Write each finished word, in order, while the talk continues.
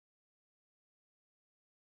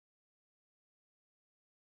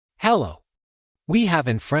Hello. We have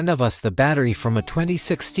in front of us the battery from a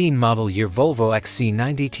 2016 model year Volvo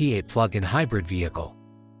XC90 T8 plug-in hybrid vehicle.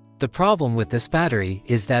 The problem with this battery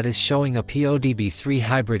is that it's showing a PODB3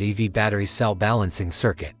 hybrid EV battery cell balancing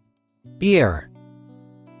circuit. Error.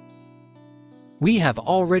 We have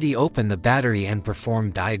already opened the battery and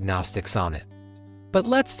performed diagnostics on it. But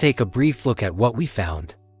let's take a brief look at what we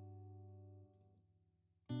found.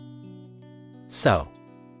 So,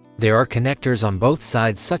 there are connectors on both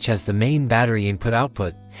sides such as the main battery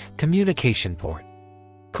input-output, communication port,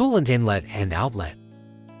 coolant inlet and outlet.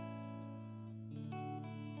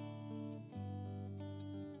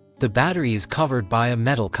 The battery is covered by a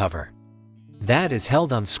metal cover that is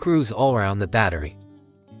held on screws all around the battery,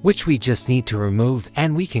 which we just need to remove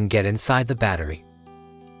and we can get inside the battery.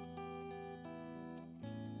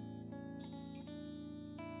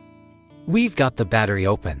 We've got the battery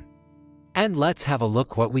open. And let's have a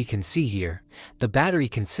look what we can see here. The battery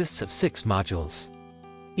consists of 6 modules.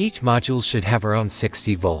 Each module should have around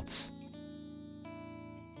 60 volts.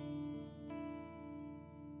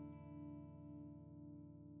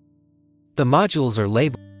 The modules are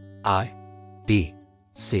labeled I, B,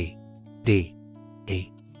 C, D,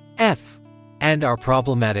 E, F, and our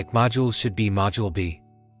problematic module should be module B.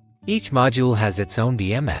 Each module has its own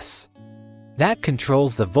BMS that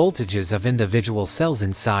controls the voltages of individual cells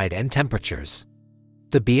inside and temperatures.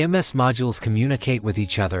 The BMS modules communicate with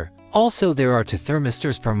each other. Also, there are 2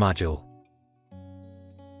 thermistors per module.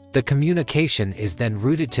 The communication is then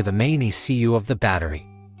routed to the main ECU of the battery.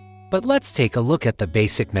 But let's take a look at the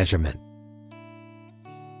basic measurement.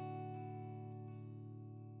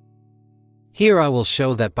 Here I will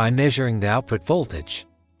show that by measuring the output voltage,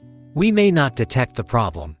 we may not detect the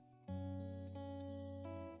problem.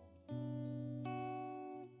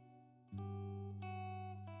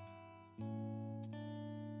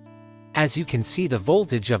 As you can see, the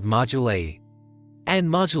voltage of Module A and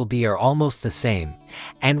Module B are almost the same,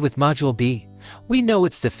 and with Module B, we know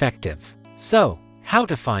it's defective. So, how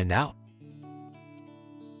to find out?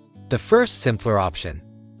 The first simpler option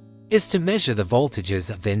is to measure the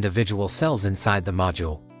voltages of the individual cells inside the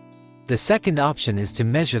module. The second option is to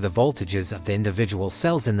measure the voltages of the individual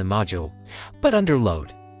cells in the module, but under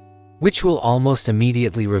load, which will almost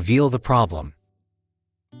immediately reveal the problem.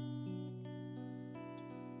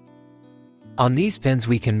 On these pins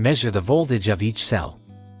we can measure the voltage of each cell.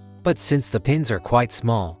 But since the pins are quite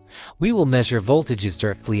small, we will measure voltages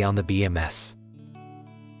directly on the BMS.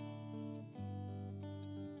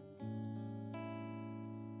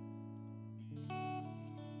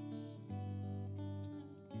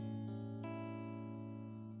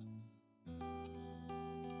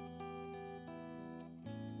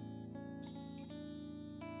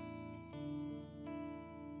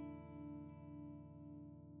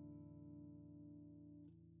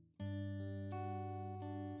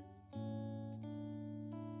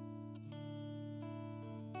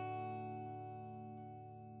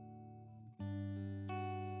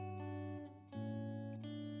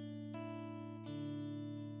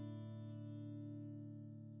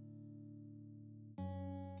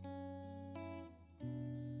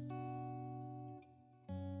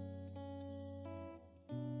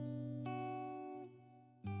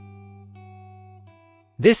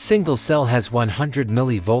 This single cell has 100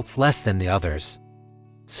 millivolts less than the others.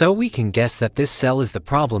 So we can guess that this cell is the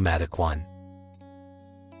problematic one.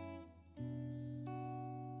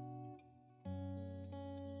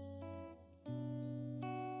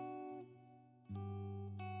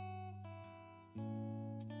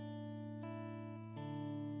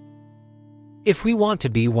 If we want to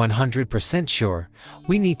be 100% sure,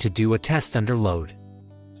 we need to do a test under load.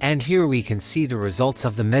 And here we can see the results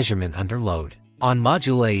of the measurement under load. On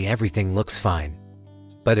Module A everything looks fine.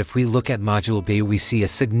 But if we look at Module B we see a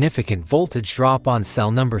significant voltage drop on cell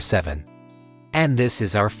number 7. And this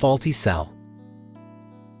is our faulty cell.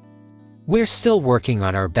 We're still working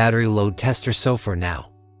on our battery load tester, so for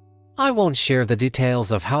now, I won't share the details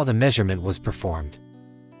of how the measurement was performed.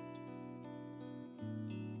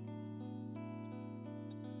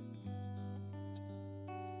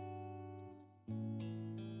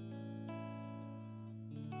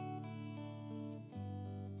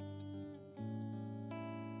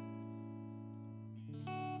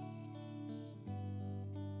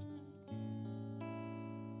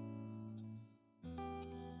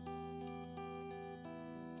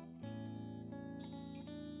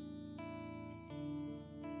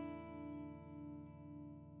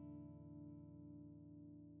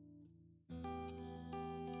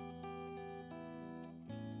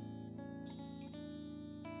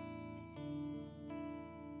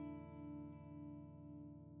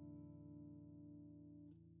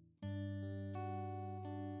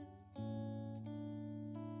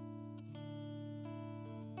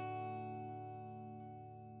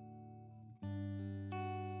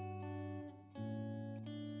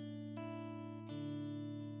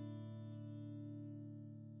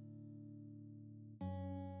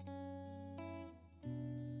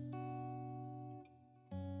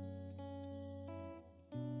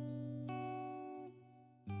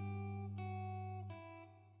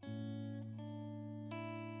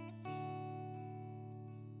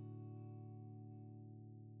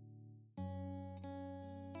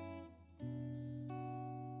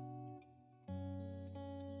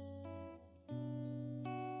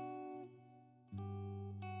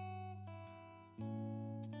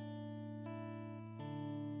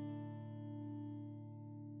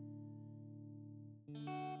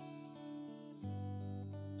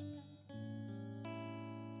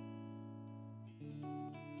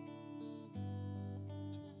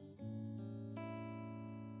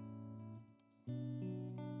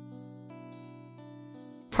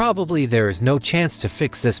 probably there is no chance to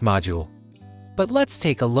fix this module. But let's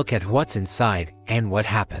take a look at what's inside and what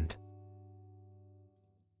happened.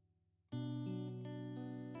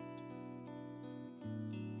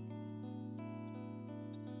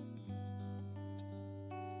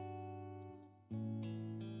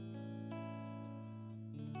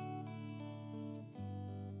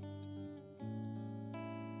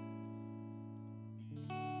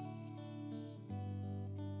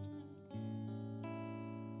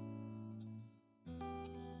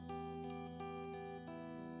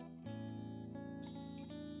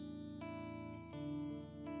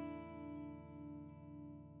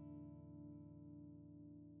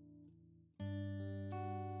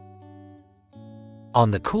 On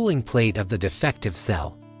the cooling plate of the defective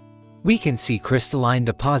cell, we can see crystalline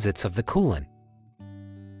deposits of the coolant.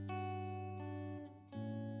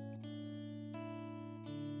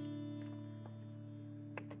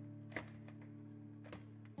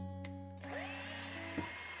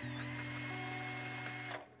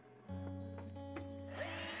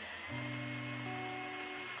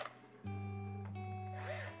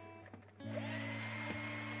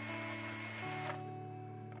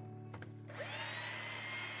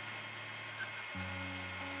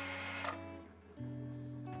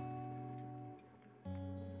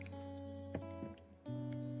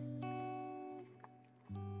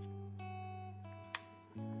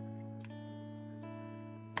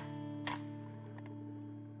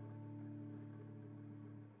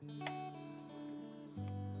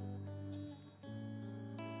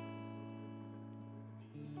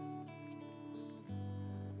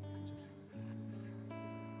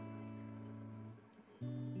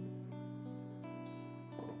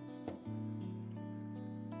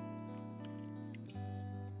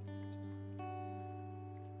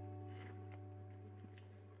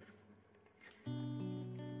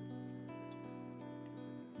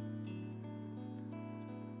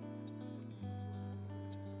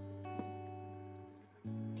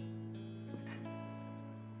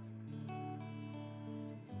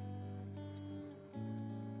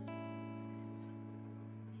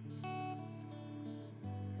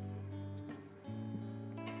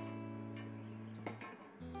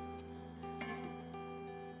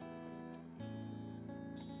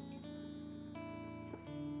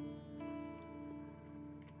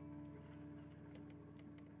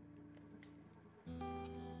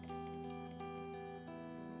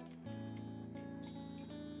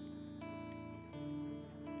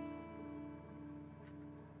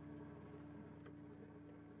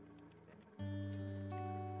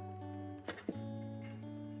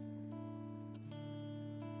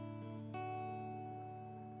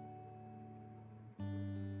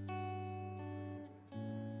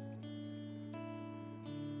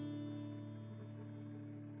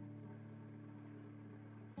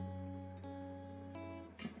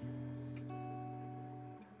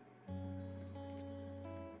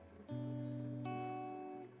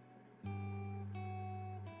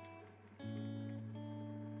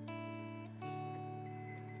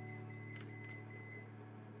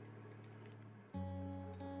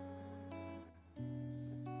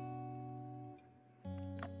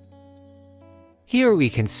 Here we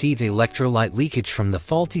can see the electrolyte leakage from the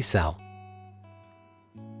faulty cell.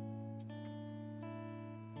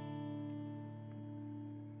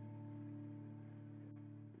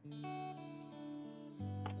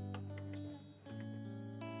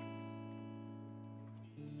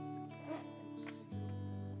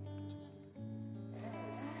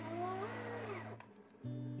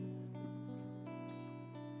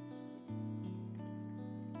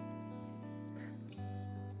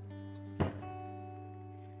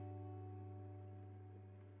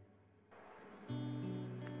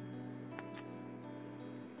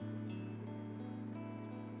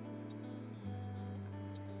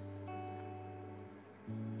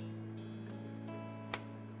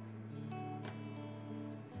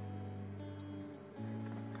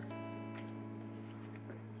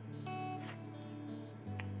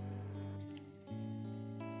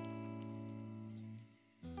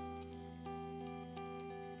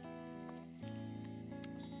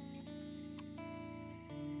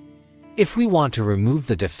 If we want to remove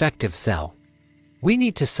the defective cell, we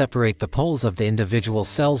need to separate the poles of the individual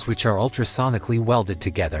cells which are ultrasonically welded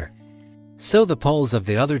together, so the poles of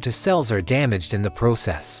the other two cells are damaged in the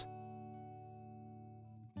process.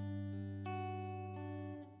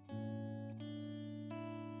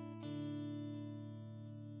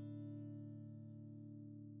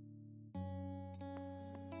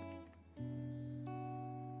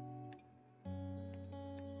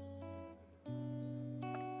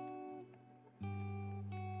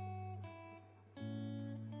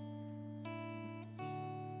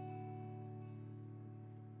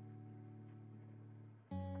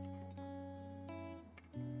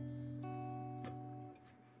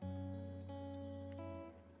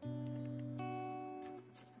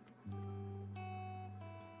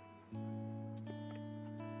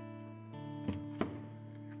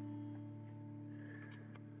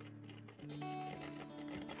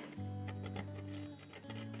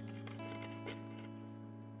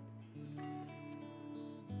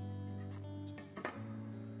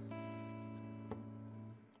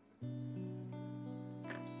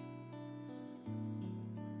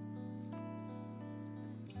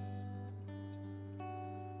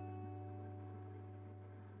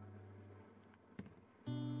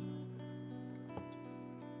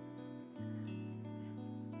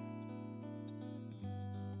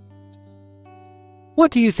 What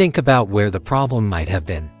do you think about where the problem might have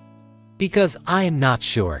been? Because I am not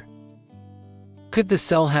sure. Could the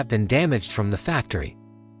cell have been damaged from the factory?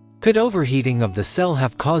 Could overheating of the cell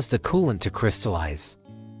have caused the coolant to crystallize?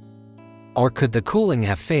 Or could the cooling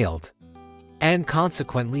have failed, and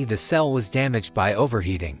consequently the cell was damaged by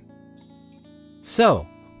overheating? So,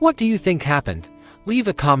 what do you think happened? Leave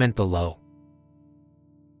a comment below.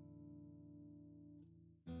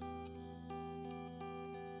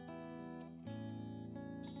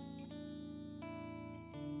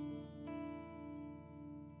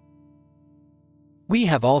 We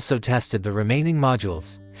have also tested the remaining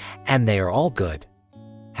modules, and they are all good.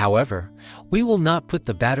 However, we will not put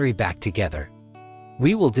the battery back together.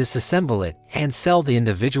 We will disassemble it and sell the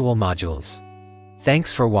individual modules.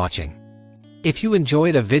 Thanks for watching. If you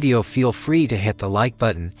enjoyed a video, feel free to hit the like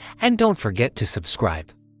button and don't forget to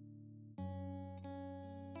subscribe.